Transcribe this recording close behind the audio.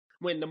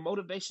when the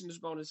motivation is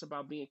gone, it's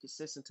about being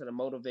consistent till the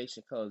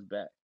motivation comes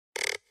back.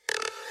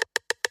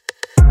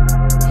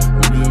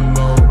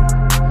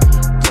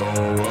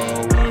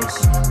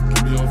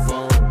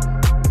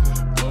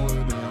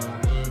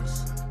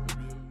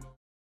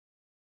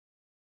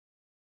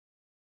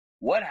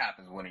 What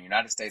happens when a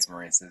United States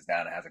Marine sits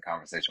down and has a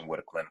conversation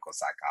with a clinical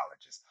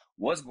psychologist?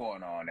 What's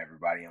going on,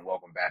 everybody, and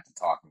welcome back to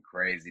Talkin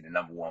Crazy, the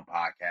number one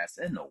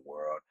podcast in the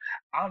world.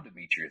 I'm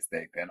Demetrius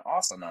Thigpen,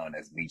 also known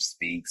as Meech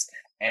Speaks,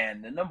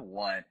 and the number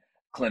one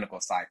clinical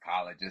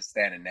psychologist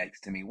standing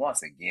next to me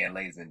once again,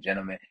 ladies and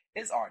gentlemen,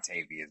 is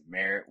Artavius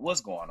Merritt.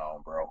 What's going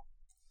on, bro?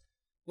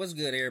 What's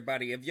good,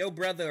 everybody? If your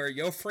brother or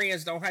your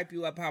friends don't hype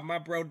you up how my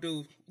bro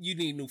do, you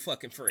need new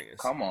fucking friends.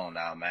 Come on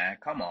now, man.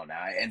 Come on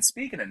now. And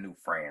speaking of new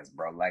friends,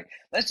 bro,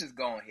 let's just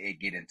go ahead and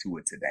get into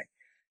it today.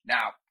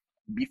 Now,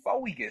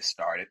 before we get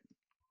started,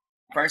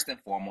 first and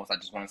foremost, I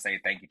just want to say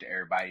thank you to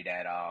everybody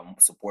that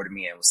supported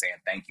me and was saying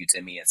thank you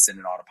to me and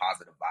sending all the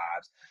positive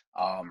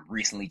vibes.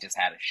 Recently just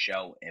had a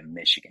show in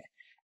Michigan.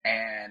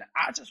 And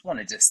I just want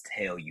to just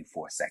tell you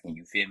for a second,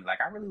 you feel me?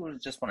 Like, I really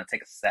would just want to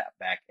take a step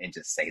back and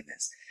just say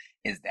this,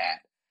 is that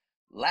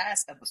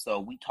last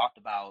episode, we talked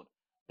about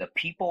the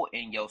people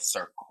in your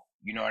circle.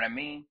 You know what I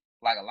mean?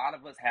 Like, a lot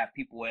of us have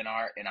people in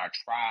our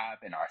tribe,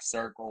 in our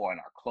circle, and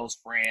our close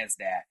friends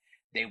that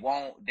they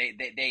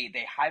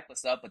hype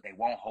us up, but they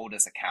won't hold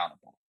us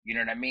accountable. You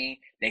know what I mean?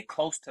 They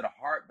close to the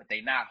heart, but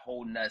they not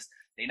holding us.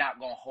 They not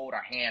going to hold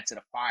our hand to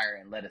the fire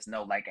and let us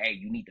know, like, hey,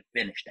 you need to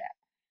finish that.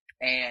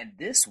 And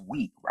this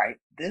week,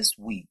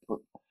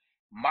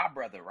 my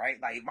brother,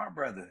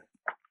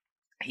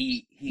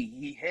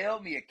 he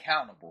held me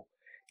accountable.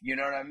 You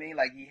know what I mean?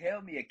 Like, he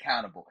held me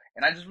accountable.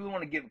 And I just really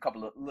want to give a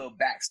couple of little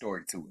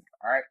backstory to it.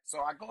 All right. So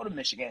I go to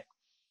Michigan.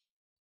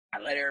 I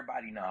let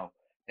everybody know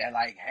that,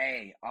 like,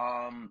 hey,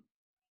 I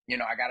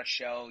got a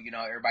show,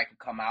 everybody can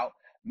come out.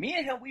 Me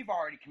and him, we've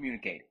already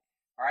communicated.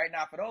 All right.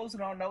 Now, for those who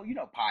don't know,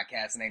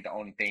 podcasting ain't the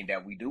only thing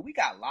that we do. We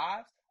got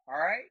lives. All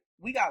right.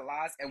 We got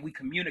lives and we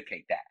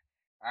communicate that.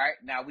 All right.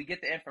 Now, we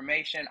get the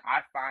information.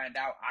 I find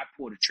out. I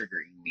pull the trigger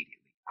immediately.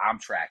 I'm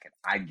tracking.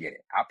 I get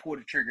it. I pull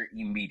the trigger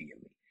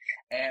immediately.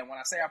 And when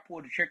I say I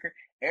pulled the trigger,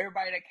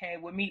 everybody that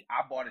came with me,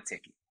 I bought a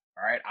ticket.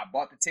 All right. I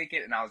bought the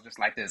ticket and I was just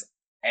like this.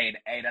 Hey,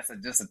 that's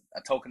just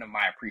a token of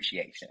my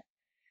appreciation.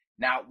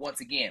 Now, once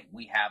again,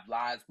 we have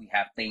lives. We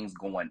have things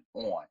going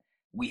on.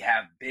 We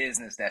have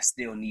business that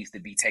still needs to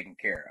be taken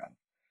care of.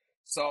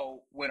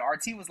 So when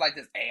RT was like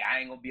this, hey, I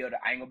ain't gonna be able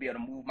to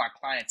move my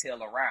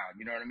clientele around.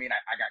 You know what I mean?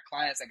 I got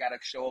clients that gotta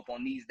show up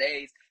on these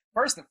days.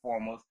 First and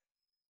foremost,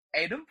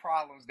 hey, them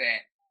problems that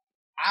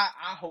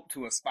I hope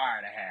to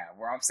aspire to have,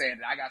 where I'm saying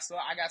that I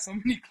got so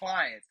many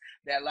clients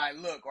that, like,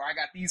 look, or I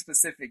got these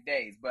specific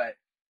days. But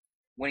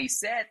when he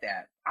said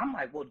that, I'm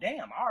like, well,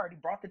 damn, I already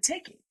brought the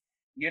ticket.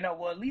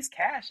 Well, at least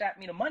cash at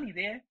me the money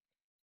then.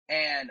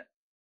 And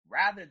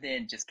rather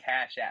than just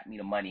cash at me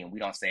the money and we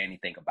don't say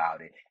anything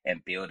about it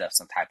and build up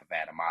some type of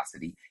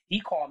animosity,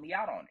 he called me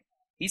out on it.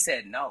 He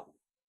said, no,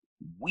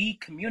 we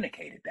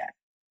communicated that,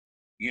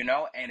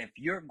 and if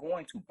you're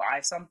going to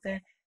buy something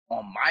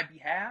on my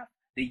behalf,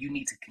 then you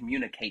need to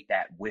communicate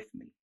that with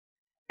me.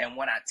 And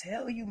when I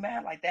tell you,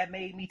 man, like, that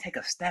made me take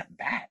a step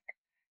back.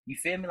 You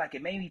feel me? Like,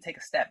 it made me take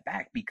a step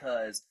back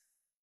because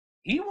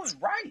he was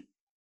right.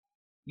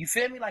 You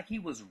feel me? Like, he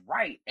was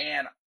right.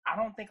 And I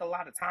don't think a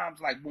lot of times,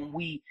 like, when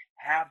we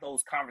have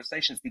those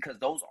conversations, because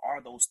those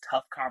are those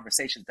tough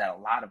conversations that a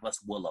lot of us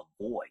will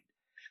avoid.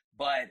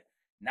 But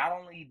not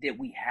only did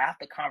we have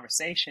the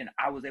conversation,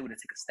 I was able to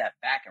take a step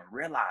back and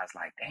realize,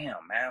 like,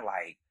 damn, man,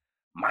 like,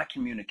 my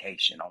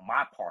communication on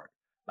my part,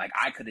 like,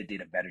 I could have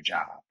did a better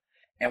job.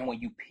 And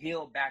when you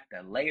peel back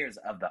the layers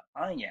of the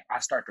onion, I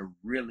start to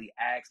really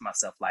ask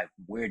myself, like,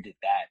 where did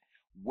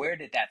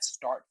that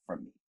start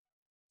from me?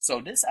 So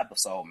this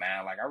episode,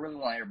 man, like, I really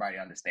want everybody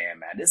to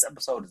understand, man, this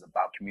episode is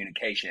about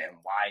communication and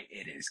why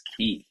it is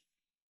key.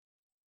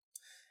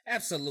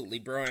 Absolutely,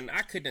 bro. And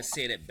I couldn't have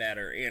said it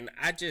better. And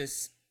I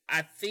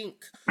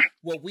think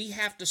what we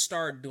have to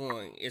start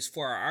doing is,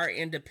 for our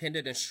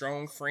independent and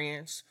strong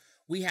friends,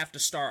 we have to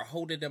start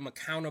holding them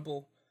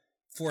accountable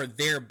for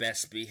their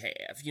best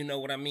behalf. You know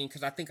what I mean?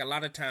 Because I think a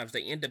lot of times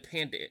the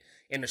independent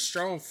and the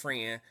strong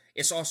friend,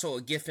 it's also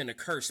a gift and a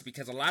curse,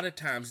 because a lot of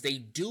times they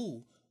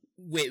do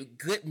with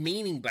good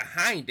meaning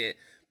behind it,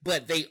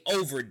 but they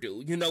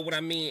overdo. You know what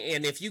I mean?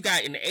 And if you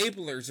got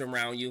enablers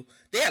around you,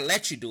 they'll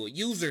let you do it.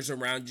 Users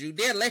around you,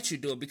 they'll let you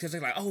do it because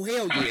they're like, oh,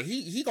 hell yeah,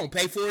 he gonna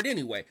pay for it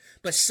anyway.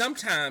 But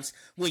sometimes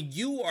when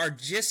you are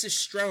just as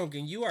strong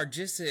and you are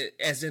just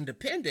as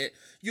independent,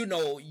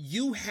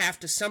 you have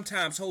to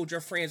sometimes hold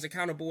your friends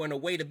accountable in a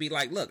way to be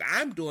like, look,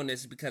 I'm doing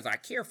this because I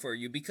care for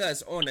you.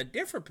 Because on a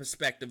different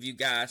perspective, you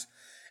guys,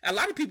 a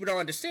lot of people don't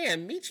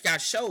understand, Meech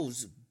got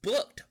shows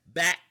booked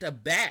back to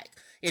back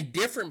in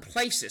different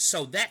places.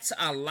 So that's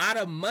a lot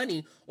of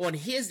money on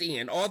his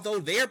end. Although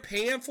they're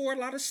paying for a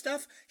lot of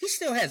stuff, he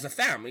still has a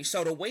family.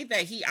 So the way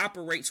that he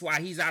operates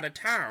while he's out of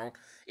town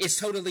is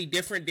totally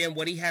different than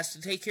what he has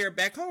to take care of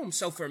back home.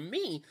 So for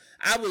me,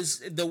 I was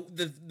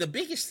the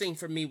biggest thing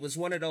for me was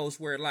one of those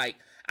where, like,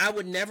 I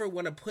would never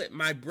want to put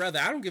my brother,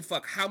 I don't give a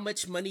fuck how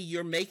much money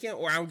you're making,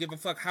 or I don't give a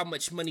fuck how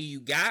much money you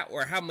got,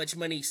 or how much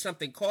money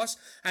something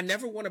costs. I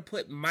never want to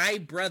put my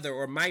brother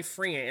or my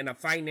friend in a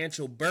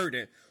financial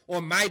burden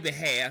on my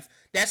behalf.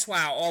 That's why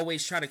I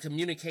always try to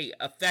communicate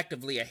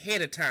effectively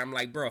ahead of time.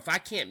 Like, bro, if I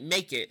can't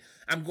make it,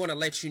 I'm going to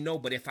let you know.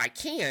 But if I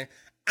can,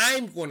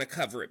 I'm going to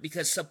cover it,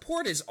 because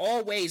support is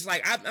always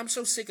like, I'm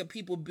so sick of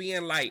people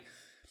being like,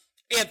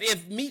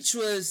 if Meech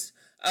was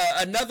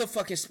another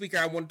fucking speaker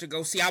I wanted to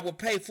go see, I would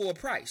pay full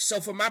price. So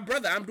for my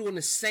brother, I'm doing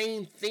the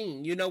same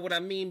thing. You know what I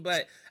mean?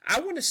 But I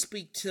want to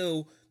speak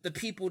to the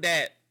people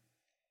that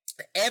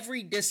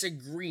every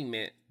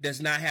disagreement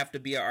does not have to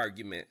be an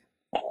argument.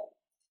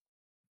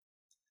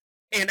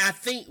 And I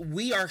think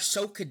we are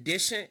so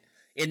conditioned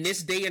in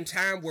this day and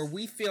time where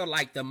we feel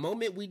like the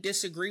moment we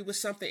disagree with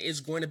something is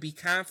going to be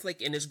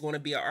conflict and it's going to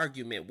be an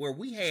argument, where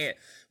we had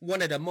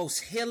one of the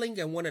most healing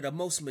and one of the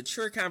most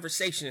mature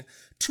conversations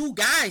two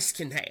guys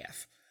can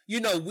have. You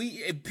know,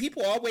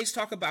 people always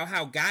talk about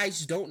how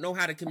guys don't know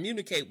how to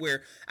communicate,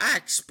 where I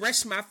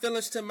express my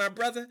feelings to my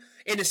brother,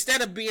 and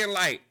instead of being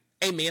like,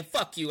 hey man,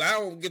 fuck you, I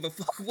don't give a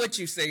fuck what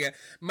you say,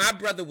 my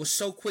brother was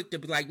so quick to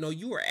be like, no,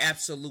 you are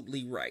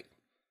absolutely right.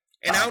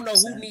 And I don't know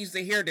who needs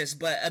to hear this,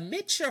 but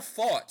admit your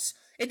faults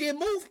and then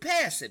move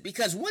past it.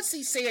 Because once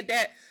he said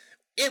that,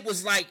 it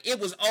was like, it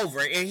was over.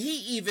 And he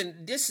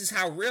even, this is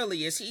how real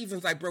he is, he even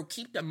was like, bro,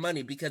 keep the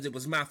money because it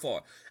was my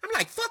fault. I'm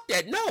like, fuck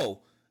that,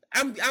 no.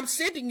 I'm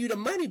sending you the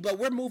money, but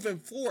we're moving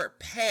forward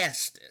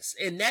past this.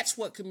 And that's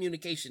what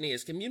communication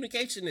is.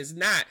 Communication is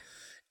not,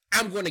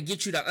 I'm going to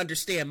get you to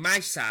understand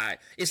my side.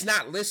 It's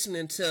not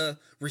listening to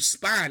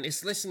respond.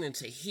 It's listening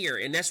to hear.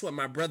 And that's what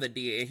my brother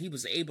did. And he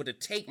was able to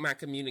take my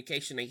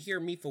communication and hear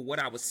me for what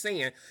I was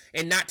saying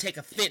and not take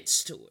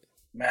offense to it.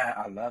 Man,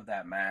 I love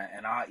that, man.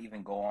 And I'll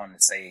even go on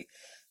and say,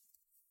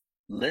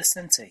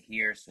 listen to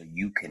hear so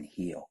you can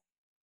heal.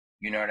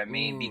 You know what I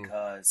mean?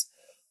 Because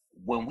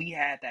when we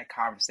had that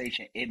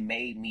conversation, it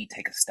made me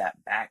take a step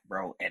back,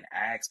 bro, and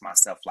ask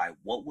myself, like,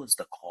 what was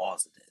the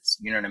cause of this?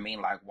 You know what I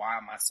mean? Like, why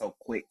am I so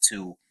quick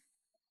to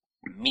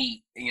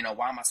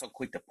why am I so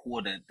quick to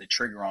pull the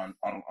trigger on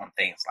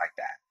things like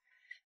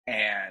that?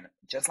 And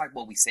just like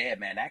what we said,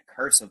 man, that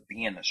curse of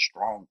being a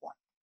strong one.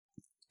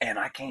 And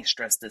I can't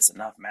stress this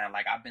enough, man.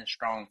 Like, I've been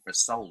strong for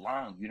so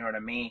long, you know what I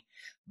mean?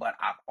 But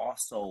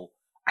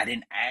I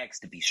didn't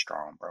ask to be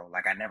strong, bro.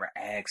 Like, I never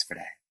asked for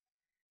that.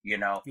 You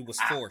know, You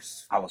was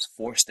forced. I was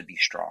forced to be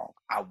strong.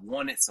 I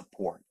wanted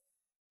support,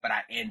 but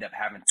I ended up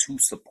having to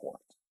support.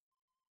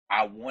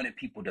 I wanted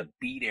people to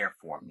be there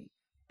for me,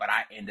 but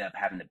I ended up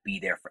having to be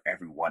there for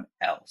everyone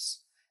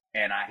else.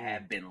 And I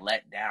have been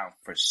let down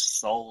for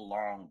so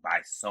long by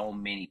so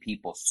many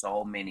people,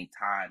 so many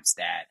times,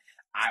 that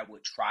I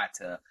would try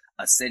to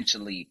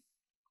essentially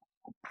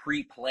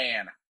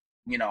pre-plan,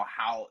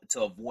 how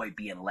to avoid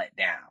being let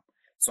down.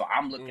 So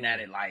I'm looking at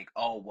it like,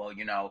 oh, well,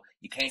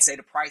 you can't say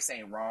the price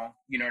ain't wrong.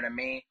 You know what I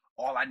mean?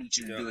 All I need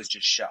you to do is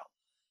just show.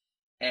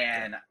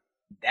 And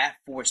that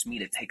forced me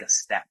to take a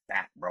step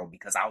back, bro,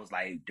 because I was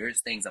like, there's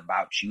things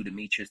about you,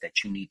 Demetrius,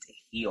 that you need to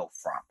heal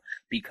from,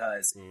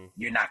 because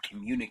you're not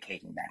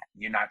communicating that.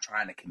 You're not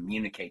trying to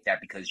communicate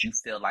that, because you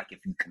feel like if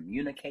you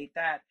communicate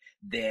that,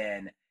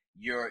 then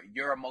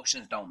your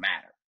emotions don't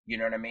matter. You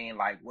know what I mean?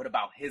 Like, what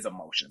about his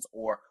emotions?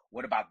 Or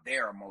what about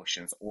their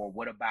emotions? Or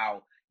what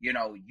about,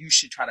 you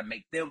should try to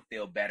make them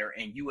feel better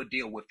and you will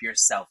deal with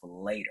yourself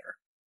later.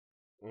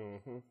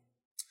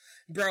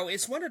 Bro,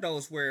 it's one of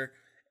those where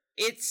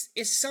it's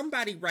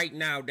somebody right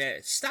now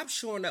that stop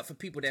showing up for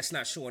people that's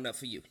not showing up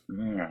for you.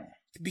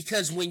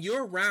 Because when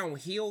you're around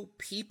healed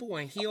people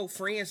and healed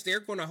friends,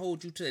 they're going to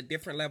hold you to a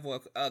different level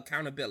of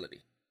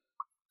accountability.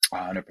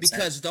 100%.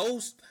 Because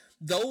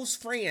those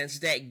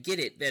friends that get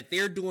it, that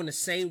they're doing the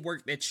same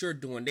work that you're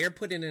doing, they're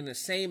putting in the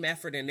same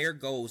effort and their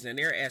goals and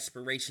their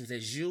aspirations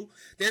as you,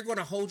 they're going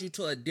to hold you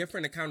to a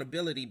different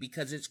accountability,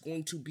 because it's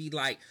going to be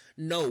like,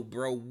 no,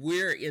 bro,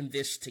 we're in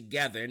this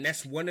together. And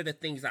that's one of the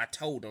things I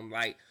told them,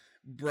 like,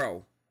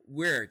 bro,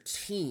 we're a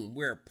team,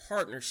 we're a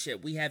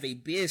partnership, we have a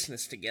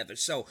business together.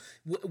 So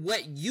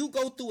what you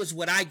go through is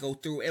what I go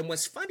through. And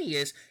what's funny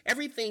is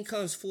everything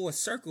comes full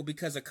circle,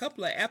 because a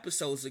couple of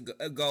episodes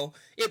ago,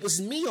 it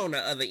was me on the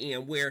other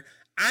end, where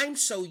I'm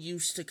so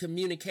used to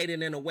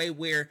communicating in a way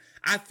where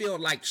I feel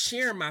like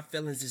sharing my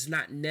feelings is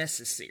not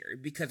necessary,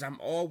 because I'm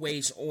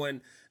always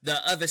on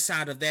the other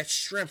side of that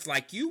strength,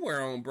 like you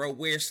were on, bro,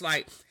 where it's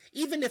like,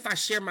 even if I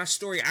share my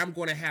story, I'm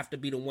going to have to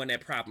be the one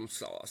that problem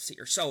solves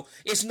here. So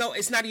it's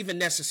not even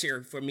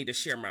necessary for me to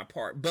share my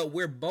part. But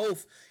we're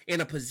both in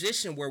a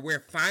position where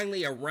we're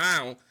finally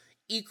around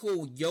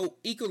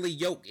equally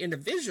yoked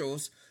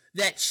individuals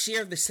that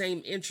share the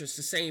same interests,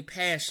 the same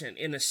passion,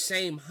 and the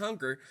same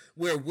hunger,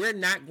 where we're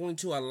not going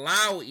to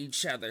allow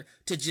each other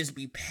to just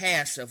be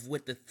passive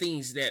with the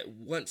things that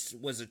once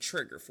was a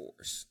trigger for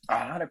us.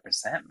 100%,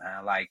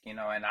 man. Like, and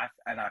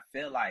I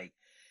feel like,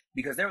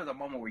 because there was a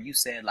moment where you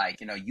said, like,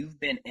 you've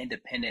been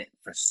independent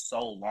for so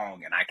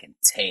long, and I can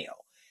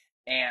tell.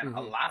 And a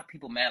Mm-hmm. lot of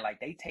people, man,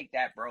 like they take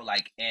that, bro,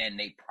 like, and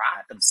they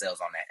pride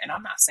themselves on that. And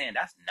I'm not saying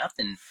that's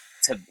nothing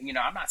to,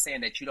 I'm not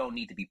saying that you don't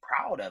need to be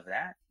proud of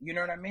that. You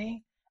know what I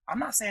mean? I'm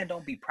not saying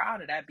don't be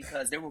proud of that,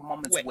 because there were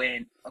moments Wait,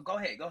 when, go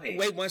ahead, go ahead.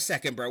 wait 1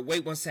 second, bro.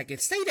 Wait 1 second.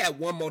 Say that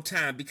one more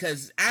time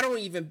because I don't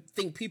even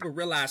think people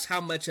realize how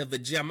much of a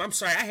gem. I'm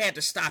sorry, I had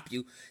to stop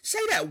you. Say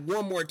that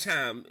one more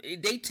time.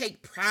 They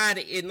take pride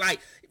in like.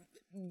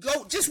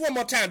 Go just one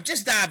more time.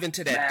 Just dive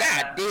into that.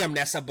 God Man, damn,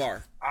 that's a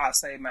bar. I'll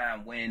say,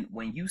 man,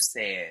 when you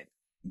said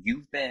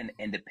you've been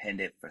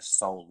independent for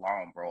so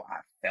long, bro, I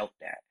felt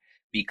that,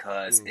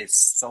 because Mm, it's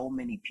so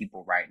many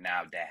people right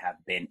now that have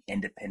been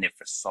independent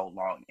for so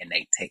long, and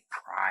they take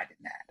pride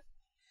in that.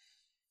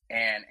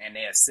 And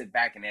they'll sit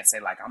back and they'll say,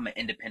 like, I'm an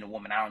independent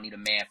woman, I don't need a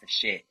man for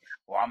shit.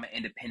 Or I'm an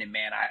independent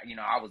man.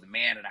 I was a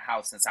man of the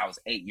house since I was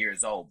 8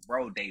 years old.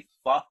 Bro, they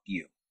fucked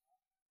you.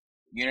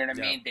 You know what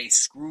I yep. mean? They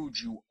screwed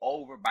you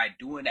over by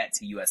doing that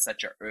to you at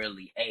such an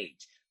early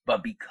age.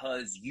 But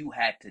because you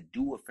had to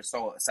do it for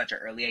such an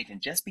early age,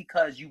 and just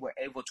because you were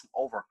able to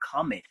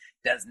overcome it,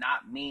 does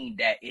not mean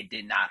that it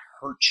did not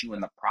hurt you in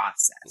the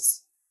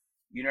process.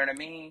 You know what I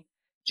mean?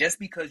 Just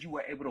because you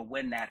were able to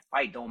win that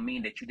fight don't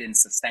mean that you didn't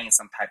sustain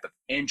some type of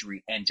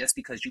injury. And just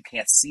because you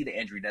can't see the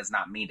injury does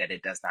not mean that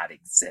it does not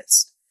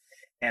exist.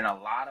 And a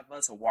lot of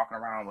us are walking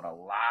around with a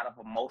lot of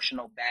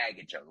emotional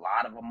baggage, a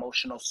lot of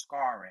emotional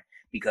scarring,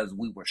 because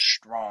we were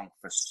strong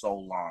for so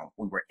long.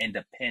 We were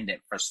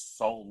independent for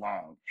so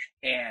long.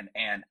 And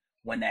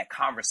when that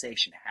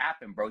conversation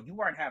happened, bro, you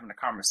weren't having a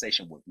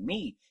conversation with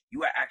me. You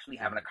were actually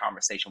having a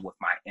conversation with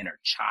my inner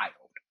child,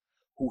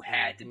 who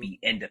had to Mm-hmm. be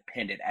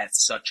independent at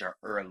such an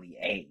early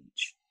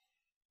age.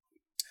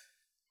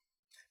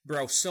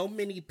 Bro, so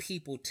many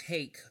people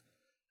take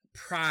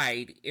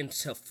pride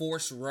into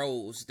forced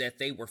roles that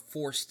they were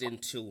forced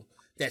into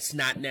that's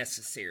not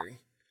necessary.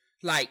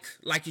 Like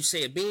you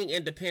said, being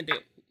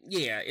independent,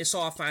 yeah, it's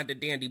all fine and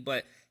dandy,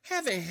 but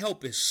having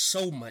help is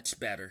so much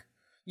better.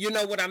 You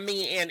know what I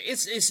mean? And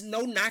it's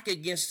no knock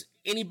against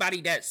anybody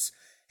that's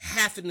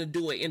having to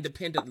do it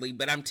independently,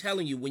 but I'm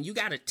telling you, when you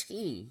got a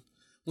team,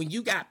 when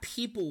you got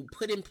people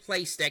put in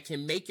place that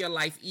can make your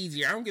life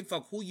easier, I don't give a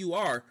fuck who you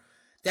are,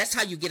 that's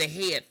how you get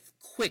ahead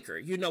quicker.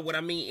 You know what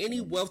I mean?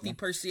 Any wealthy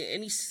person,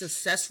 any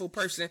successful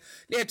person,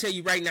 they'll tell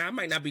you right now, I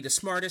might not be the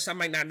smartest, I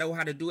might not know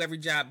how to do every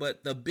job,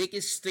 but the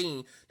biggest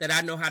thing that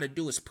I know how to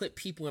do is put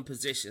people in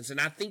positions. And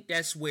I think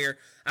that's where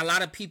a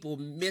lot of people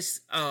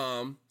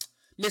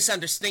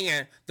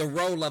misunderstand the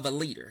role of a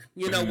leader.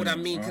 You know what I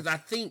mean? Mm-hmm. Because I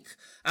think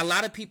a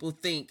lot of people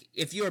think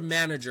if you're a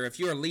manager, if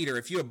you're a leader,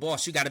 if you're a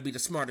boss, you got to be the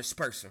smartest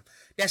person.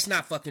 That's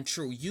not fucking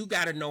true. You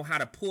got to know how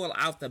to pull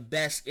out the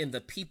best in the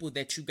people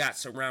that you got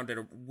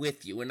surrounded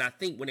with you. And I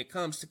think when it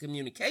comes to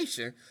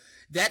communication,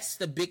 that's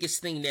the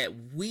biggest thing that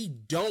we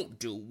don't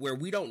do, where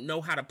we don't know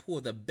how to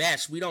pull the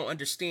best. We don't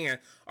understand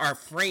our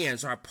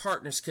friends, our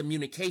partners'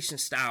 communication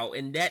style,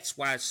 and that's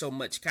why it's so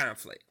much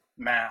conflict.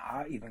 Man,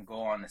 I'll even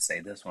go on to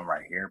say this one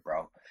right here,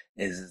 bro.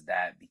 Is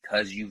that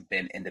because you've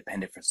been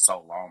independent for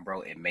so long,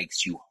 bro, it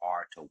makes you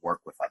hard to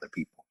work with other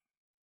people.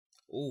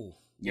 Ooh,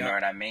 You know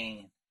yep, what I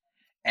mean?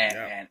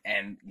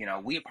 And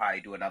yep. we'd probably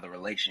do another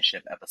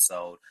relationship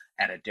episode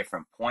at a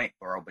different point,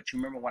 bro. But you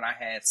remember when I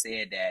had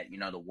said that,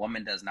 the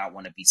woman does not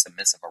want to be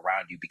submissive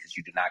around you because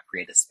you do not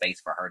create a space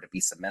for her to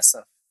be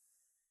submissive?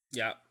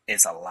 Yeah.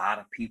 It's a lot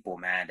of people,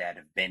 man, that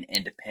have been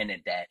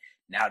independent, that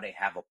now they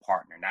have a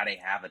partner, now they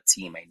have a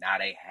teammate, now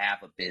they have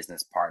a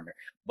business partner.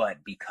 But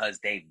because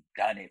they've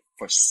done it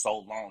for so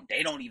long,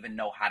 they don't even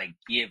know how to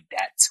give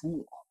that to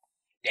them.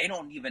 They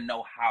don't even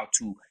know how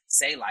to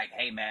say, like,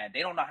 hey, man,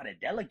 they don't know how to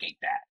delegate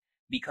that,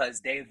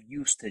 because they've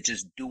used to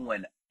just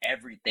doing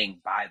everything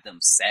by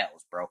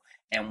themselves, bro.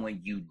 And when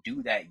you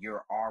do that,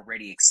 you're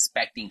already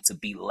expecting to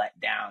be let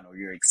down, or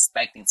you're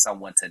expecting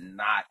someone to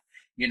not,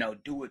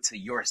 do it to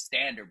your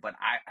standard. But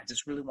I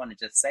just really want to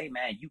just say,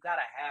 man, you got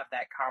to have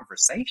that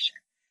conversation.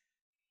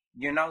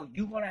 You're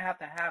going to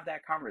have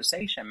that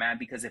conversation, man,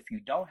 because if you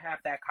don't have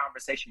that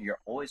conversation, you're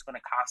always going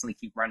to constantly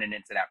keep running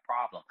into that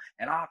problem.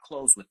 And I'll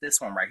close with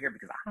this one right here,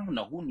 because I don't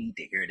know who need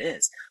to hear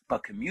this,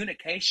 but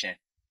communication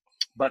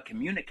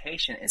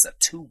is a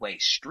two-way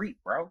street,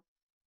 bro.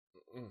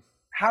 Mm.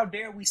 How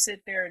dare we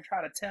sit there and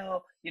try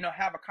to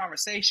have a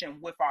conversation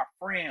with our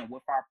friend,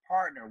 with our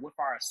partner, with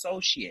our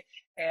associate,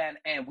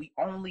 and we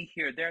only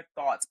hear their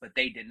thoughts, but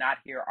they did not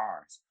hear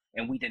ours,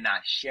 and we did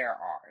not share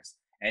ours.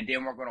 And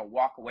then we're going to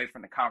walk away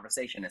from the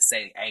conversation and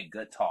say, hey,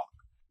 good talk.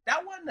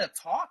 That wasn't a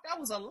talk. That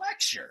was a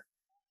lecture.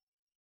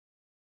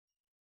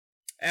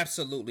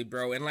 Absolutely,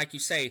 bro. And like you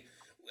say,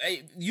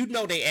 you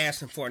know they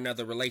asking for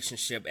another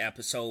relationship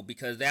episode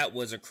because that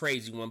was a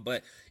crazy one.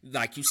 But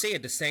like you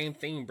said, the same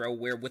thing, bro.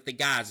 Where with the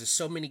guys, there's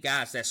so many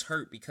guys that's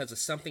hurt because of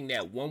something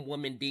that one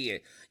woman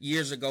did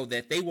years ago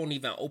that they won't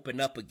even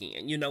open up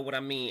again. You know what I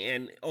mean?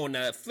 And on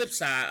the flip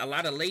side, a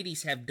lot of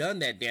ladies have done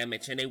that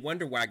damage and they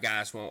wonder why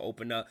guys won't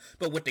open up.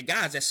 But with the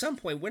guys, at some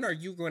point, when are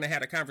you going to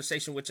have a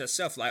conversation with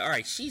yourself? Like, all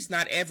right, she's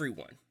not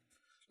everyone.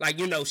 Like,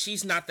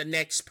 she's not the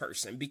next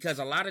person, because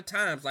a lot of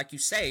times, like you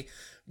say,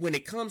 when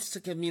it comes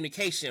to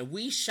communication,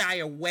 we shy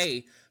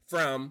away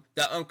from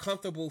the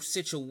uncomfortable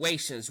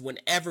situations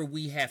whenever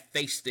we have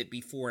faced it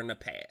before in the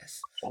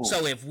past. Ooh.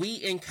 So if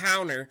we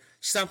encounter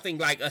something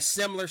like a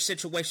similar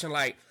situation,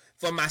 like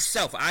for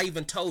myself, I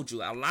even told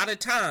you a lot of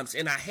times,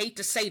 and I hate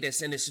to say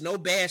this, and it's no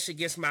bash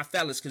against my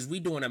fellas because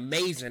we doing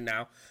amazing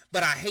now,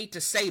 but I hate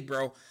to say,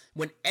 bro,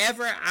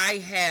 whenever I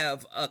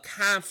have a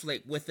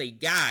conflict with a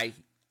guy,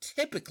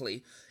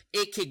 typically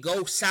it could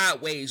go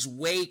sideways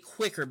way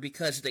quicker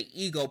because the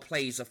ego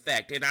plays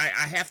effect. And I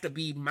have to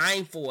be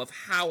mindful of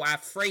how I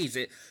phrase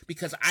it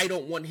because I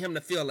don't want him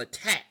to feel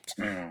attacked.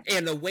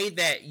 And the way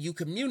that you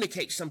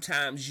communicate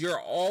sometimes, you're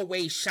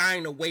always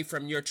shying away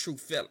from your true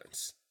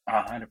feelings.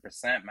 100%,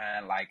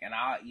 man. Like, and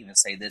I'll even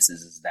say this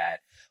is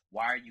that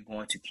why are you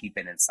going to keep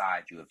it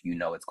inside you if you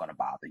know it's going to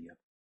bother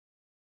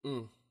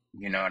you?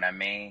 You know what I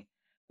mean?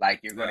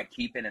 Like, you're going to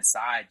keep it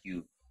inside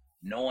you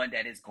knowing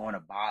that it's going to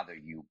bother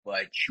you,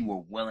 but you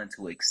were willing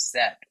to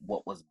accept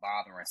what was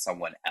bothering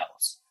someone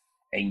else.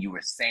 And you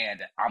were saying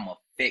that I'm going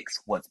to fix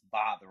what's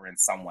bothering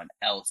someone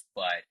else,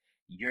 but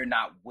you're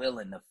not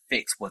willing to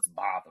fix what's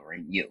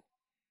bothering you.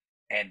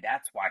 And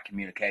that's why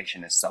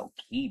communication is so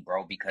key,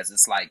 bro, because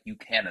it's like you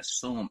can't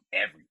assume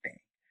everything.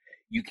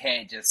 You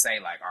can't just say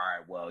like, all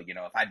right, well, you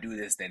know, if I do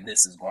this, then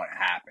this is going to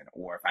happen.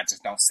 Or if I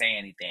just don't say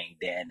anything,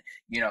 then,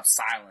 you know,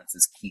 silence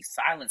is key.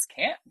 Silence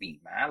can't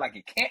be, man. Like,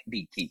 it can't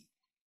be key.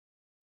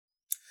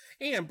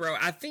 And bro,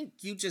 I think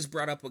you just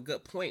brought up a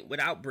good point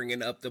without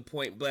bringing up the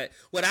point. But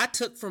what I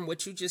took from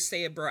what you just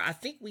said, bro, I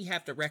think we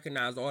have to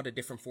recognize all the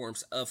different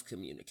forms of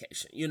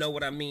communication. You know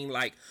what I mean?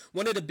 Like,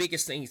 one of the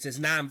biggest things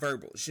is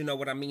nonverbals. You know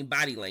what I mean?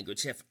 Body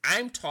language. If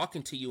I'm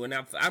talking to you and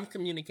I'm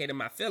communicating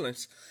my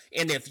feelings,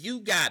 and if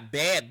you got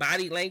bad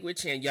body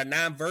language and your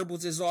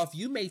nonverbals is off,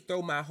 you may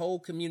throw my whole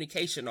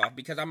communication off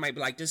because I might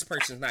be like, this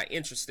person's not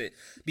interested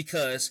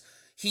because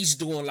he's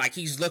doing like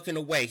he's looking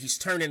away, he's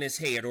turning his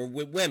head, or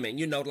with women,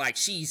 you know, like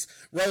she's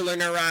rolling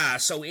her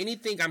eyes. So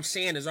anything I'm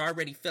saying is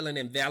already feeling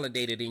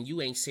invalidated and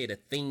you ain't said a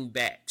thing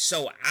back.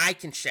 So I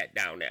can shut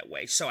down that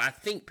way. So I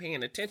think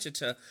paying attention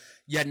to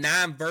your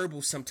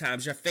nonverbal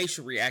sometimes, your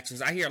facial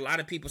reactions. I hear a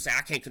lot of people say,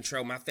 I can't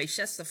control my face.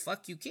 Yes, the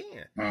fuck you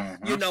can.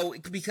 You know,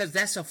 because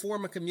that's a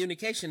form of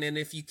communication. And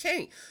if you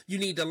can't, you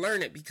need to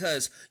learn it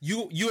because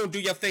you don't do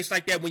your face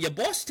like that when your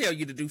boss tell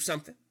you to do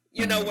something.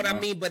 You know what I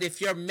mean? But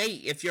if your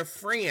mate, if your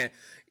friend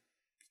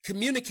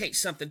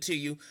communicates something to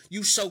you,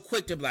 you so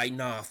quick to be like,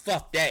 nah,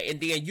 fuck that.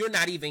 And then you're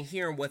not even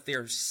hearing what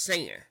they're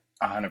saying.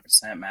 100%,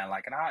 man.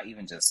 Like, and I'll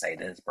even just say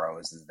this, bro,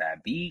 is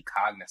that be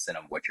cognizant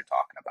of what you're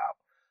talking about.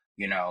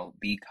 You know,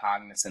 be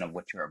cognizant of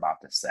what you're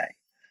about to say.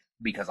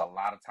 Because a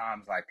lot of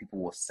times, like,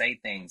 people will say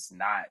things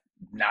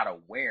not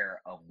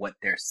aware of what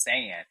they're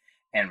saying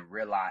and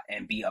realize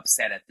and be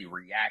upset at the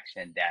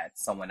reaction that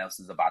someone else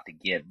is about to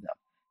give them.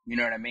 You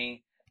know what I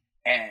mean?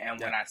 And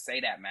when I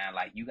say that, man,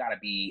 like, you gotta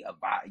be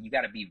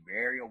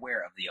very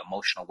aware of the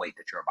emotional weight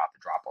that you're about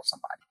to drop on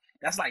somebody.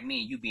 That's like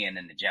me and you being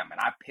in the gym, and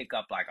I pick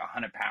up like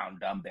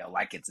 100-pound dumbbell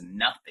like it's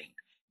nothing.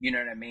 You know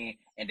what I mean?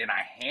 And then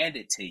I hand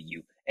it to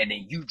you, and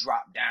then you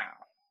drop down.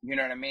 You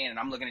know what I mean? And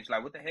I'm looking at you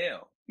like, what the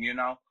hell? You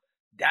know?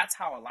 That's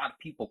how a lot of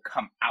people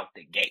come out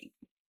the gate.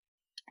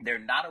 They're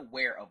not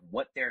aware of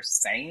what they're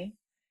saying,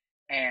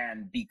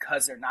 and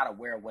because they're not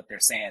aware of what they're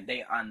saying,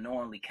 they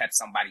unknowingly catch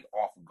somebody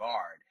off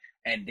guard.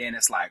 And then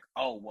it's like,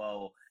 oh,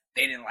 well,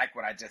 they didn't like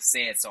what I just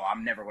said, so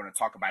I'm never going to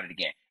talk about it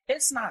again.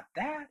 It's not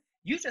that.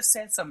 You just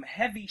said some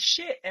heavy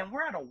shit, and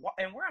we're at a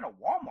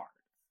Walmart.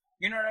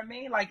 You know what I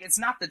mean? Like, it's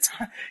not the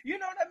time. You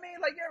know what I mean?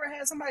 Like, you ever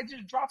had somebody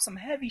just drop some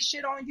heavy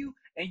shit on you,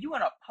 and you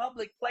in a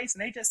public place,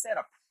 and they just said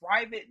a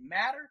private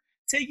matter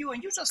to you,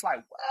 and you just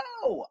like,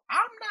 whoa,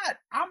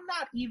 I'm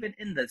not even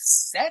in the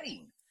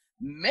setting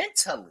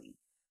mentally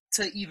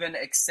to even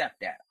accept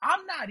that.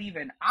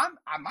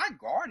 My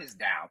guard is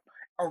down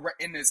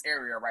in this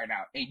area right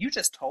now, and you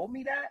just told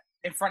me that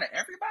in front of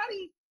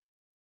everybody,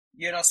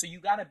 you know. So you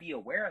got to be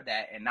aware of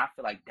that and not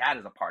feel like that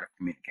is a part of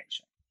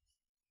communication.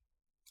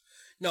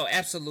 No,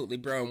 absolutely,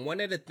 bro. And one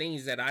of the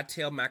things that I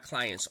tell my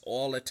clients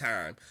all the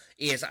time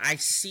is I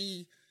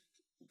see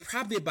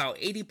probably about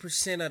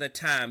 80% of the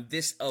time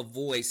this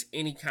avoids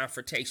any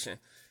confrontation.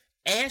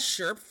 Ask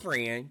your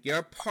friend,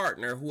 your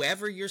partner,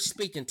 whoever you're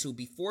speaking to,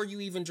 before you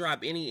even drop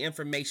any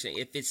information,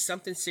 if it's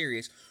something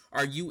serious,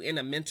 are you in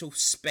a mental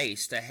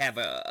space to have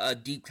a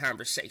deep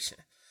conversation?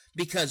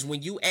 Because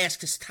when you ask,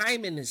 because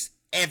timing is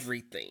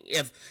everything.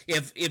 If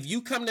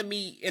you come to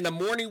me in the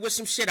morning with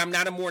some shit, I'm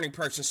not a morning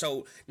person,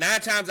 so 9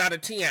 times out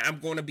of 10, I'm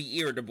going to be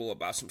irritable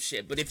about some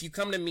shit. But if you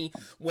come to me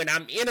when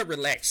I'm in a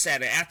relaxed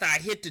setting, after I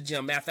hit the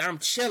gym, after I'm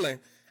chilling,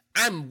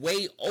 I'm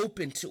way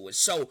open to it.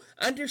 So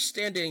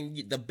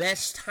understanding the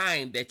best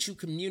time that you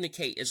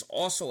communicate is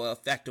also an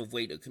effective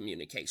way to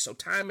communicate. So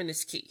timing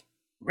is key.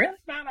 Really,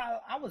 man?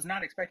 I was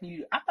not expecting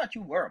you. I thought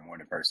you were a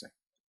morning person.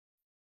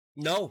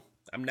 No,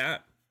 I'm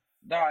not.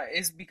 No,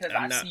 it's because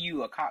I see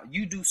you.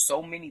 You do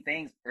so many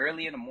things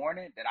early in the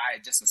morning that I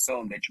just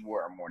assumed that you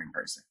were a morning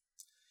person.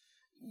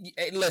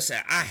 Hey, listen,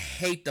 I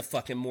hate the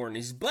fucking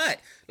mornings, but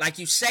like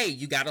you say,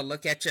 you got to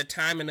look at your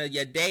timing of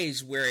your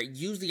days where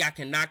usually I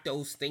can knock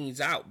those things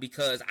out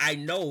because I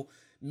know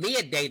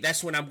midday,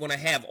 that's when I'm going to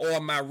have all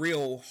my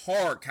real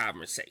hard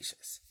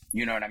conversations.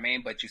 You know what I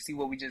mean? But you see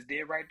what we just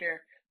did right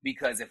there?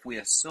 Because if we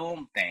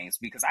assume things,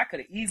 because I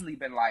could have easily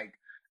been like,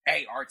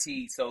 hey,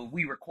 RT, so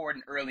we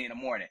recording early in the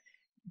morning.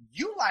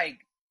 You like,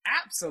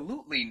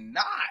 absolutely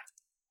not.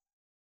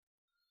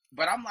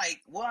 But I'm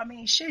like, well, I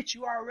mean, shit,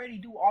 you already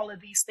do all of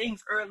these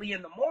things early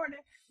in the morning.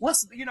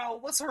 What's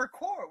a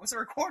record? What's a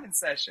recording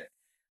session?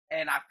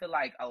 And I feel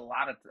like a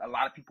lot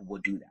of people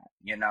will do that.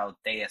 You know,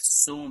 they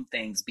assume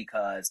things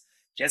because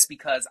just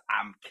because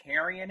I'm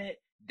carrying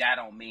it, that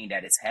don't mean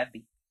that it's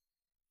heavy.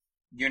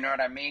 You know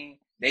what I mean?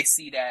 They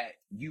see that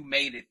you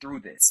made it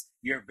through this.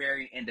 You're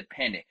very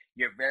independent.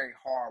 You're very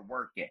hard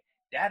working.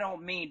 That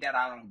don't mean that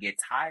I don't get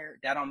tired.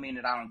 That don't mean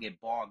that I don't get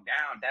bogged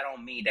down. That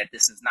don't mean that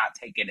this is not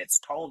taking its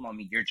toll on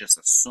me. You're just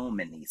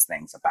assuming these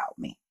things about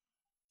me.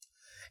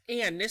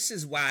 And this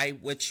is why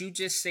what you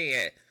just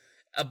said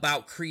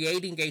about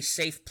creating a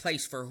safe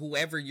place for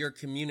whoever you're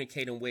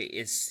communicating with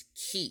is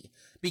key.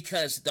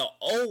 Because the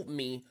old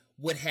me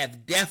would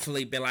have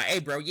definitely been like, hey,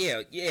 bro,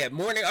 yeah,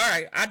 morning. All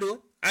right, I do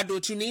it. I do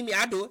it. You need me,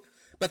 I do it.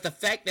 But the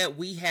fact that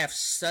we have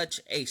such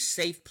a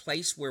safe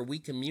place where we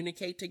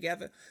communicate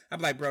together,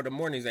 I'm like, bro, the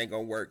mornings ain't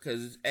gonna work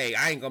because, hey,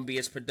 I ain't gonna be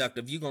as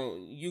productive. You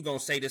gonna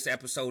say this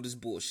episode is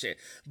bullshit.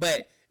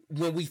 But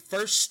when we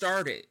first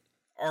started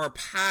our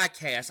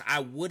podcast,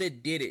 I would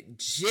have did it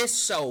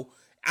just so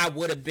I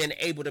would have been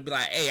able to be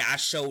like, hey, I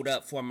showed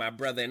up for my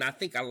brother. And I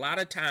think a lot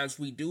of times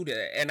we do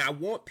that. And I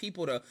want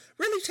people to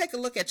really take a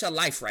look at your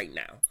life right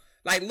now.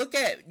 Like, look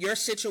at your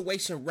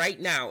situation right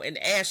now and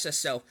ask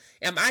yourself,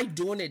 am I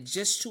doing it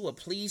just to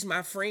please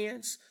my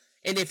friends?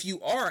 And if you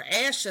are,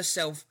 ask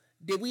yourself,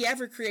 did we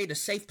ever create a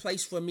safe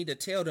place for me to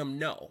tell them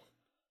no?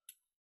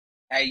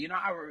 Hey, you know,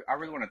 I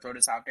really want to throw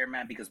this out there,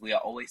 man, because we'll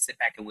always sit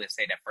back and we'll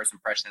say that first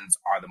impressions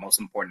are the most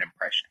important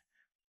impression.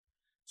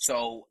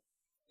 So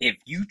if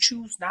you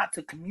choose not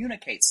to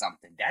communicate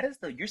something,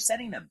 you're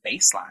setting a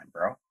baseline,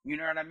 bro. You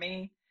know what I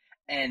mean?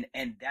 And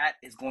that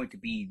is going to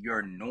be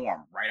your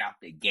norm right out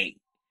the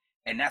gate.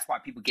 And that's why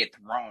people get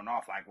thrown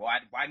off. Like, well,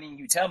 why didn't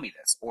you tell me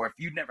this? Or if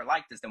you never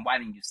liked this, then why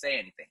didn't you say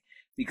anything?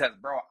 Because,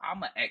 bro,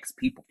 I'm an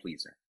ex-people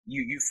pleaser.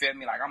 You feel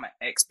me? Like, I'm an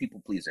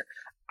ex-people pleaser.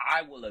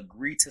 I will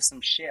agree to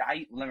some shit.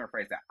 Let me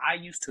rephrase that. I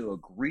used to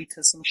agree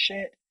to some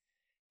shit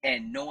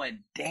and knowing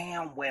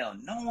damn well,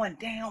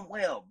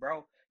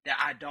 bro, that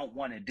I don't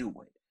want to do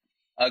it.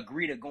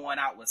 Agree to going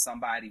out with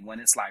somebody when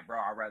it's like, bro,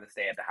 I'd rather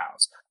stay at the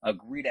house.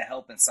 Agree to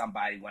helping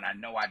somebody when I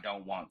know I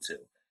don't want to.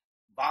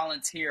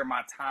 Volunteer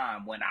my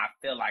time when I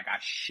feel like I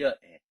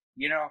shouldn't.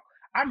 You know,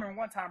 I remember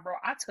one time, bro,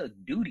 I took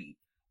duty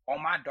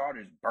on my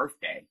daughter's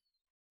birthday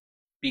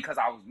because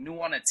I was new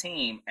on a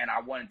team and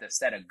I wanted to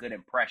set a good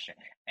impression.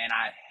 And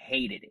I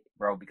hated it,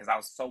 bro, because I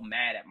was so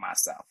mad at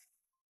myself.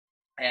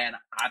 And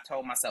I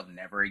told myself,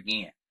 never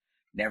again.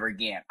 Never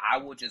again. I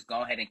will just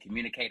go ahead and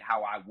communicate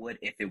how I would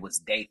if it was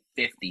day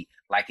 50,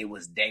 like it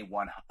was day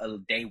one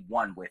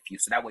with you.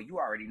 So that way you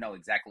already know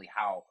exactly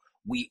how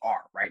we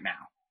are right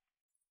now.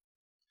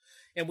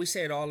 And we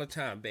say it all the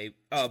time, babe.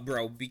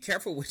 Bro, be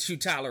careful what you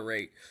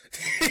tolerate.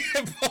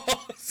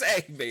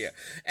 Hey, man.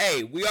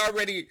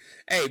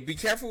 Hey, be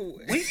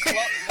careful.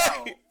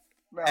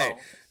 No. Hey,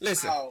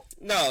 listen.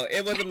 No,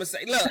 it was a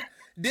mistake. Look,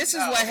 this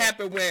is what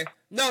happened when,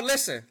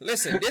 listen.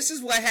 This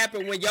is what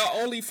happened when your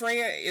only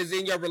friend is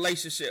in your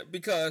relationship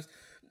because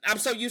I'm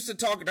so used to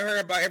talking to her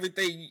about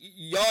everything.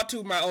 Y'all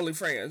two my only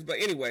friends. But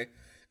anyway,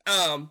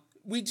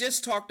 we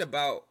just talked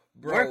about,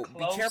 bro,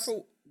 be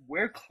careful.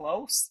 We're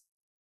close.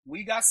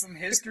 We got some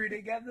history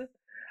together.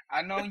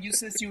 I known you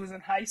since you was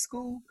in high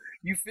school.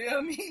 You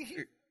feel me?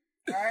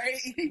 All right?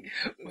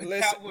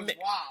 That was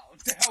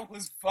wild. That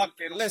was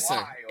fucking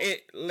wild.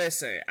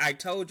 Listen, I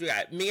told you,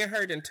 me and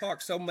her didn't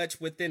talk so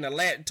much within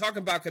talking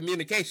about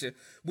communication.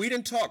 We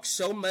didn't talk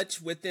so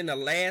much within the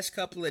last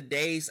couple of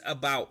days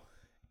about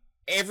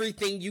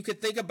everything you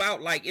could think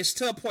about. Like, it's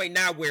to a point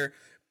now where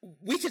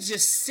we could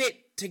just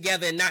sit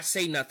together and not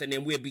say nothing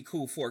and we'll be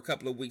cool for a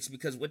couple of weeks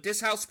because with this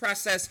house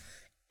process,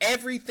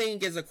 everything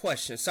is a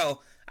question. So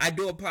I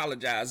do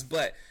apologize.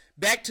 But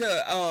back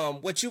to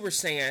what you were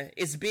saying,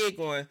 it's big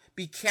on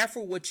be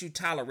careful what you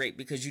tolerate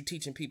because you're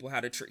teaching people how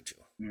to treat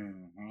you.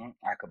 Mm-hmm.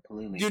 I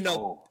completely,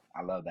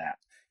 I love that.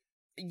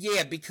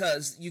 Yeah,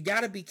 because you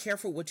got to be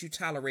careful what you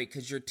tolerate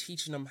because you're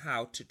teaching them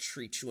how to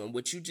treat you. And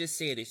what you just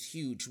said is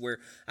huge, where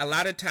a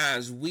lot of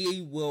times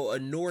we will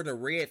ignore the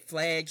red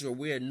flags or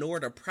we ignore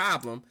the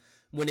problem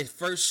when it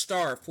first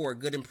starts for a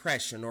good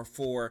impression or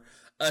for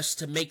us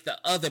to make the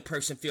other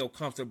person feel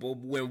comfortable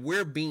when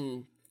we're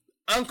being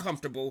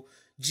uncomfortable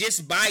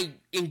just by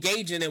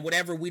engaging in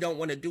whatever we don't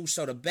want to do.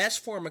 So the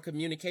best form of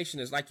communication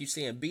is, like you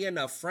saying, being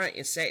upfront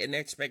and setting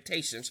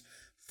expectations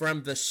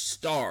from the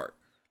start.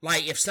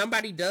 Like, if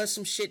somebody does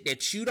some shit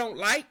that you don't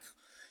like,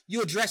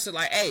 you address it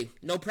like, hey,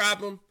 no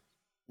problem.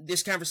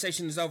 This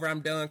conversation is over.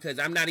 I'm done. Because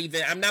I'm not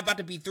about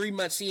to be 3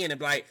 months in and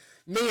be like,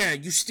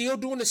 man, you still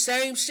doing the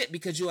same shit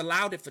because you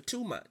allowed it for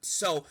 2 months.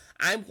 So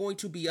I'm going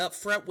to be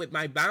upfront with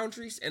my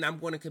boundaries, and I'm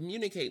going to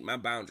communicate my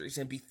boundaries.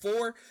 And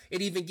before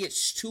it even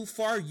gets too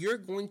far, you're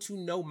going to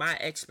know my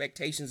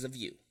expectations of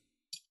you.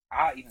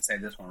 I'll even say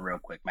this one real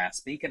quick, man.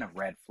 Speaking of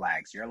red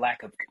flags, your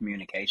lack of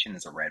communication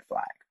is a red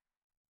flag.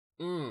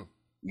 Mm.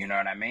 You know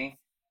what I mean?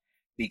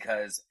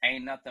 Because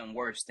ain't nothing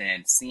worse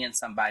than seeing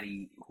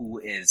somebody who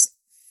is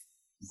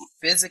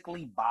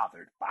physically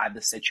bothered by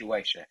the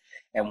situation.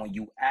 And when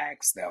you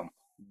ask them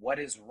what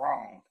is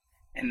wrong,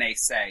 and they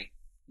say,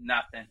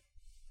 nothing,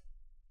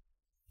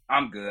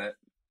 I'm good,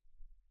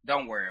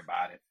 don't worry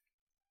about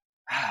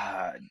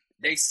it.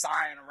 They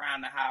sighing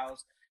around the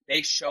house,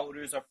 they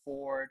shoulders are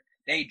forward,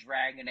 they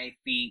dragging their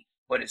feet.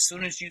 But as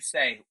soon as you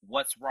say,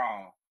 what's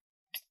wrong?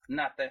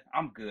 Nothing,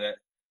 I'm good.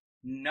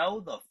 No,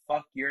 the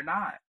fuck you're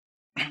not.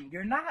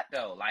 You're not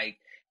though. Like,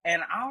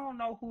 and I don't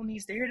know who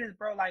needs to hear this,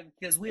 bro. Like,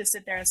 because we'll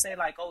sit there and say,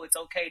 like, oh, it's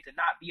okay to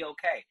not be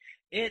okay.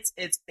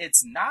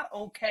 It's not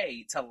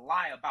okay to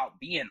lie about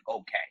being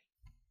okay.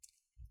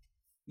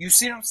 You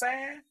see what I'm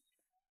saying?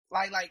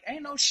 Like,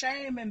 ain't no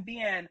shame in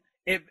being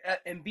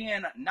in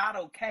being not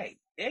okay.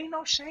 There ain't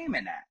no shame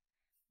in that.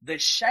 The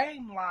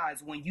shame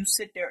lies when you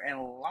sit there and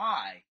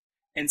lie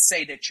and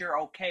say that you're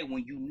okay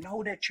when you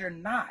know that you're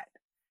not.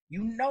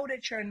 You know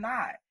that you're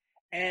not.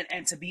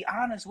 And to be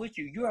honest with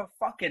you, you're a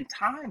fucking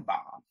time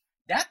bomb.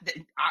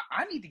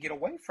 I need to get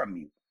away from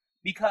you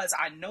because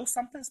I know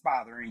something's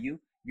bothering you.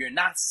 You're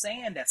not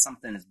saying that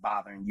something is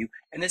bothering you,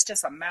 and it's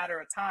just a matter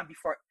of time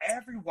before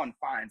everyone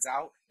finds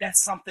out that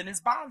something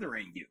is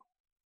bothering you.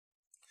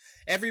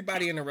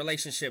 Everybody in a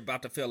relationship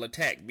about to feel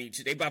attacked,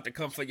 Meech. They about to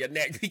come for your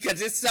neck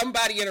because it's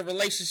somebody in a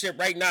relationship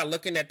right now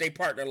looking at their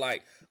partner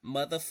like,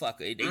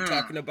 motherfucker, they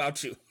talking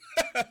about you.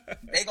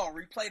 They gonna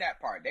replay that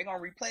part. They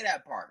gonna replay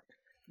that part.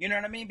 You know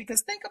what I mean?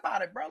 Because think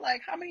about it, bro.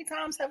 Like, how many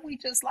times have we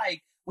just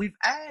like we've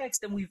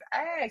asked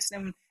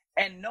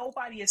and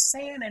nobody is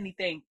saying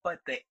anything, but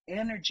the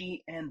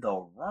energy in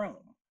the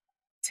room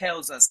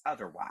tells us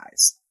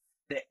otherwise.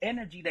 The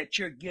energy that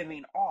you're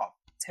giving off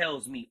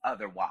tells me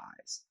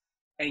otherwise.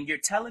 And you're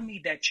telling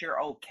me that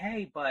you're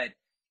okay, but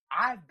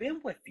I've been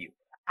with you.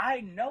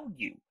 I know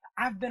you.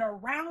 I've been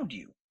around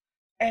you.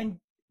 And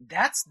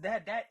that's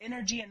that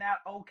energy and that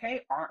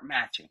okay aren't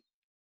matching.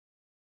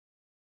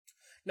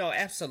 No,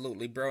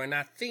 absolutely, bro. And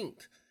I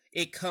think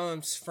it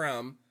comes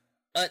from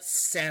us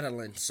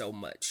settling so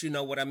much. You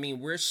know what I mean?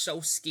 We're so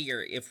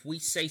scared if we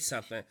say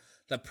something,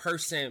 the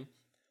person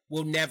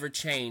will never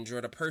change or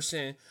the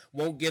person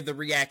won't give the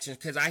reaction.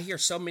 Because I hear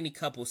so many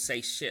couples say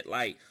shit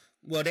like,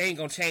 well, they ain't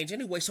gonna change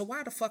anyway, so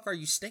why the fuck are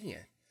you staying?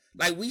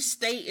 Like, we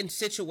stay in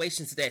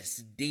situations that's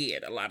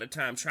dead a lot of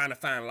times trying to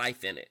find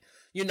life in it.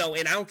 You know,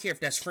 and I don't care if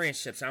that's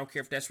friendships, I don't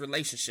care if that's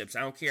relationships, I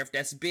don't care if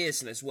that's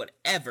business,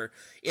 whatever.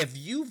 If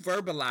you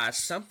verbalize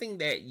something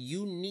that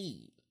you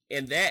need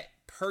and that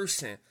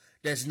person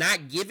does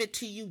not give it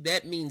to you,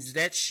 that means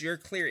that's your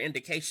clear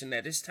indication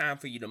that it's time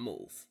for you to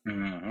move.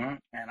 Mm-hmm.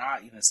 And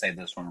I'll even say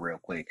this one real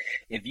quick.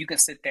 If you can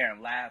sit there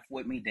and laugh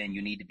with me, then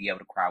you need to be able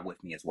to cry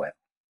with me as well.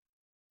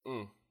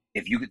 Mm.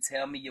 If you could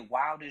tell me your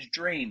wildest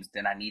dreams,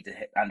 then I need to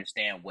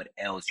understand what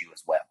ails you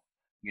as well.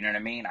 You know what I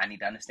mean? I need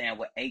to understand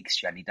what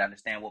aches you. I need to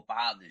understand what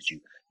bothers you.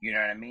 You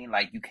know what I mean?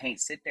 Like, you can't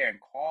sit there and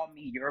call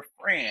me your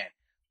friend,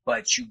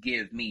 but you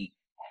give me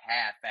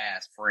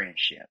half-ass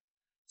friendship,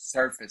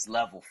 surface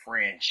level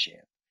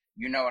friendship.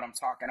 You know what I'm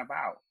talking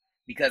about?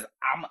 Because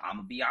I'm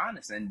gonna be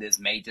honest, and this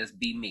may just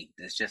be me.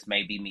 This just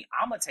may be me.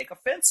 I'm gonna take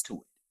offense to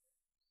it.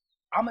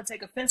 I'm gonna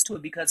take offense to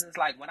it because it's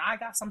like when I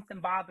got something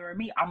bothering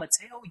me, I'm gonna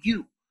tell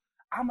you.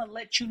 I'm gonna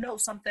let you know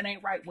something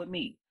ain't right with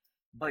me.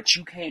 But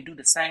you can't do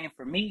the same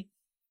for me.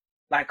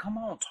 Like, come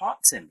on, talk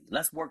to me.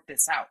 Let's work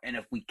this out. And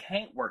if we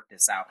can't work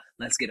this out,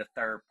 let's get a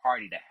third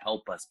party to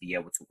help us be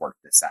able to work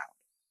this out.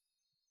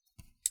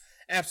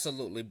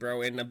 Absolutely,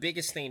 bro. And the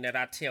biggest thing that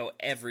I tell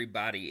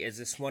everybody is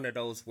it's one of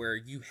those where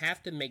you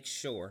have to make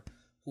sure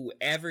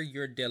whoever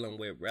you're dealing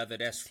with, whether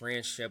that's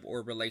friendship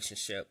or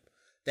relationship,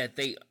 that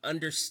they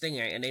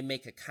understand and they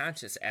make a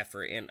conscious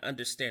effort in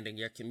understanding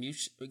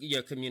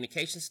your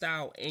communication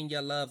style and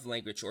your love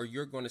language, or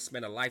you're going to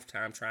spend a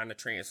lifetime trying to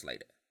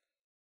translate it.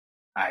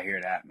 I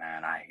hear that,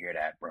 man. I hear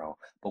that, bro.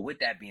 But with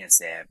that being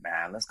said,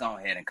 man, let's go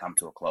ahead and come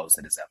to a close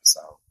to this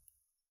episode.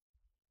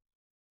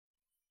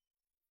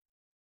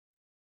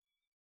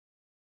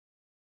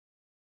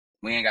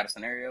 We ain't got a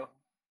scenario.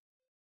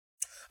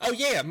 Oh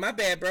yeah, my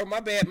bad, bro. My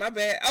bad, my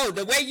bad. Oh,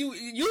 the way you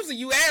usually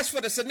you ask for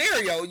the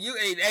scenario.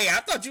 Hey,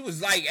 I thought you was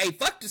like, hey,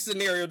 fuck the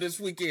scenario this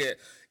weekend.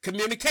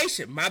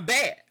 Communication. My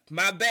bad,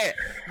 my bad.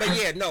 But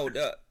yeah, no,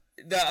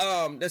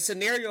 the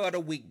scenario of the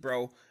week,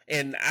 bro.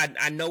 And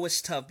I know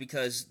it's tough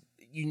because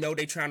you know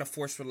they trying to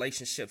force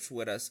relationships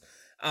with us.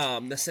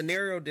 The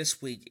scenario this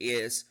week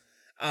is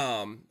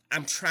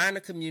I'm trying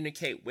to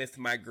communicate with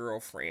my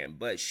girlfriend,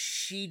 but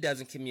she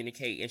doesn't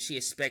communicate and she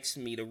expects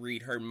me to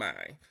read her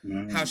mind.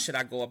 Mm-hmm. How should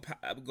I go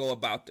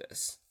about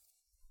this?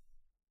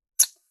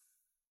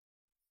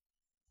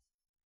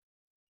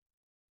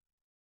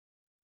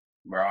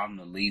 Bro, I'm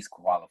the least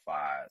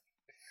qualified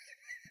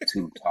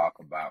to talk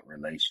about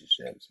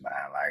relationships,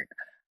 man. Like,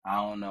 I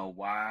don't know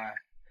why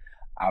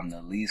I'm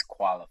the least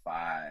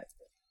qualified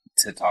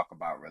to talk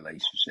about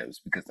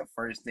relationships, because the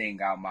first thing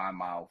out my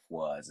mouth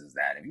was is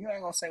that if you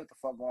ain't gonna say what the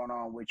fuck going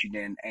on with you,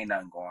 then ain't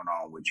nothing going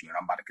on with you, and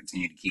I'm about to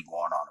continue to keep going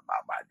on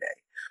about my day.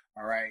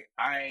 All right,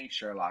 I ain't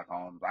Sherlock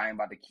Holmes. I ain't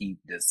about to keep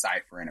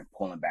deciphering and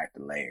pulling back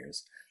the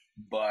layers.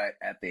 But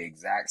at the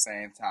exact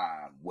same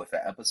time, with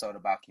an episode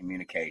about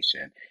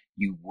communication,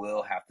 you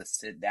will have to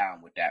sit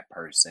down with that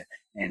person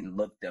and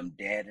look them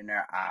dead in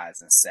their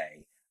eyes and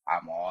say,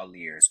 I'm all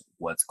ears.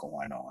 What's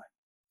going on?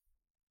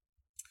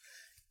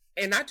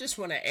 And I just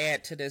want to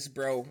add to this,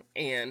 bro.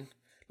 And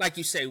like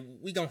you say,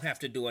 we don't have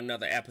to do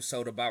another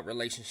episode about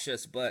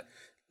relationships, but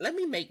let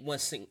me make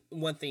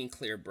one thing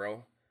clear,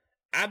 bro.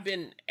 I've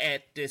been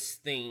at this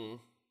thing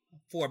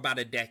for about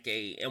a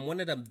decade, and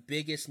one of the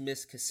biggest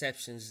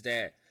misconceptions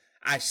that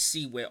I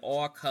see with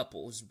all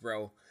couples,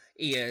 bro,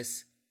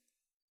 is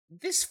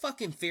this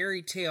fucking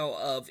fairy tale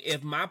of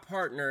if my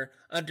partner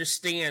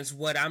understands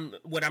what I'm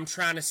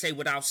trying to say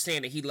without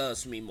saying that he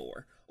loves me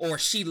more or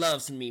she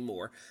loves me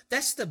more.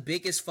 That's the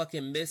biggest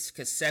fucking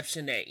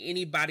misconception that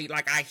anybody,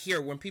 like, I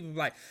hear when people are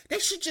like, they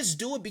should just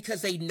do it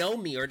because they know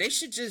me, or they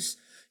should just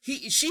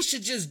she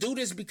should just do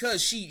this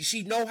because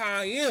she know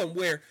how I am.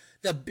 Where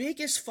the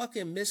biggest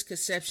fucking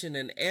misconception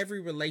in every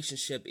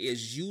relationship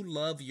is you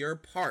love your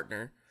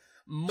partner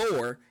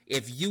more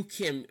if you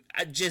can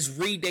just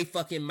read their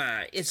fucking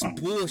mind. It's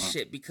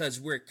bullshit, because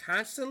we're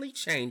constantly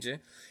changing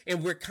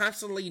and we're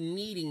constantly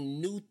needing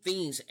new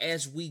things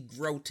as we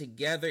grow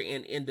together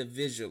and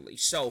individually.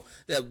 So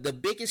the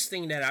biggest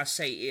thing that I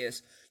say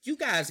is you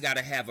guys got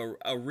to have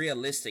a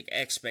realistic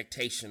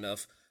expectation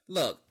of,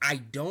 look, I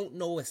don't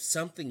know if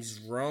something's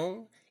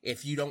wrong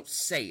if you don't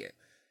say it.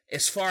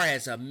 As far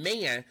as a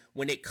man,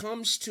 when it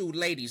comes to,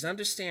 ladies,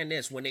 understand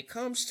this, when it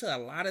comes to a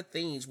lot of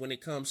things, when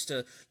it comes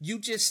to you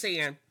just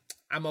saying,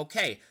 I'm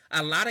okay,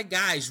 a lot of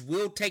guys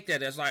will take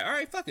that as like, all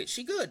right, fuck it,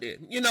 she good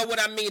then. You know what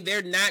I mean?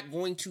 They're not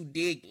going to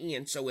dig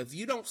in. So if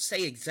you don't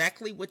say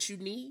exactly what you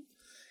need,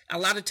 a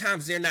lot of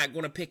times they're not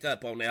going to pick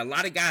up on that. A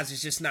lot of guys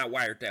is just not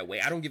wired that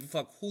way. I don't give a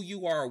fuck who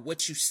you are or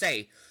what you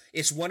say.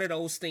 It's one of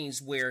those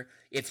things where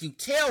if you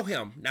tell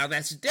him, now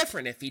that's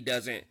different if he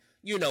doesn't,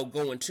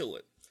 go into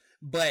it.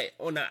 But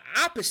on the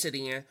opposite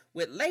end,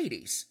 with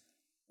ladies,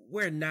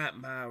 we're not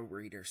mind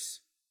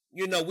readers.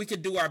 We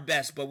could do our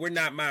best, but we're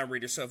not mind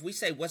readers. So if we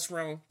say what's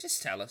wrong,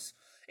 just tell us.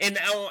 And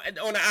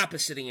on the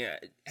opposite end,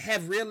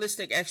 have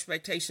realistic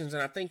expectations.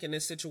 And I think in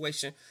this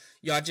situation,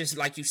 y'all just,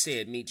 like you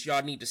said, Meech,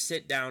 y'all need to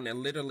sit down and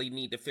literally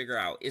need to figure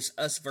out, it's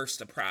us versus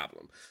the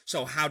problem.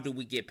 So how do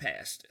we get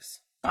past this?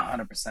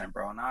 100%,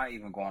 bro. And I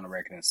even go on the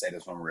record and say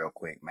this one real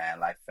quick,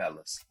 man. Like,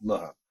 fellas,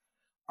 look,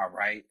 all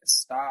right,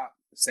 stop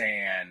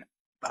saying,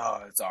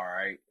 oh, it's all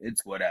right,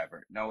 it's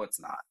whatever. No, it's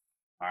not.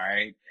 All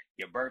right,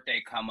 your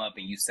birthday come up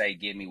and you say,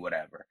 give me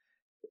whatever.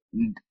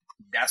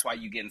 That's why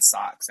you getting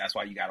socks. That's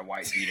why you got a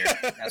white beater.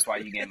 That's why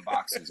you getting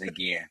boxers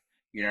again.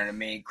 You know what I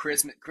mean?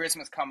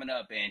 Christmas coming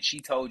up, and she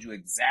told you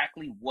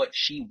exactly what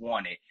she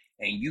wanted,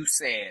 and you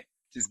said,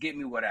 just get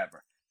me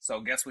whatever. So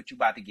guess what you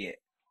about to get?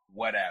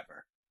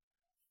 Whatever.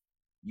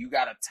 You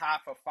got a tie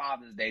for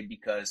Father's Day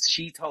because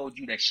she told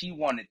you that she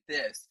wanted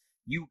this.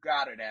 You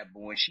got her that,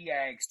 but when she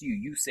asked you,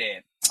 you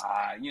said,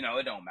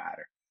 it don't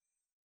matter.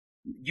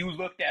 You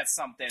looked at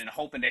something and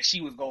hoping that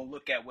she was going to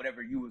look at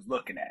whatever you was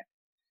looking at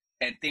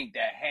and think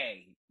that,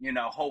 hey,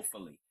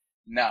 hopefully.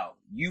 No,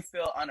 you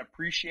feel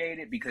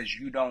unappreciated because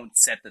you don't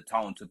set the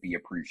tone to be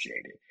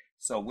appreciated.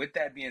 So with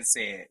that being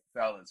said,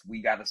 fellas,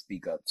 we got to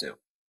speak up too.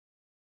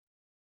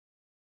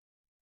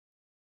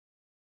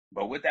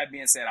 But with that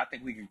being said, I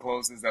think we can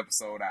close this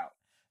episode out.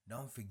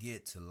 Don't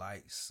forget to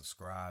like,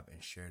 subscribe,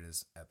 and share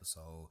this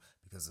episode,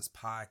 because this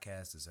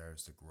podcast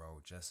deserves to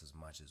grow just as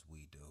much as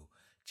we do.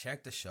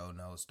 Check the show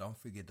notes. Don't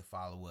forget to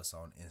follow us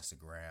on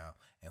Instagram,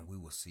 and we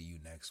will see you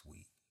next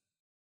week.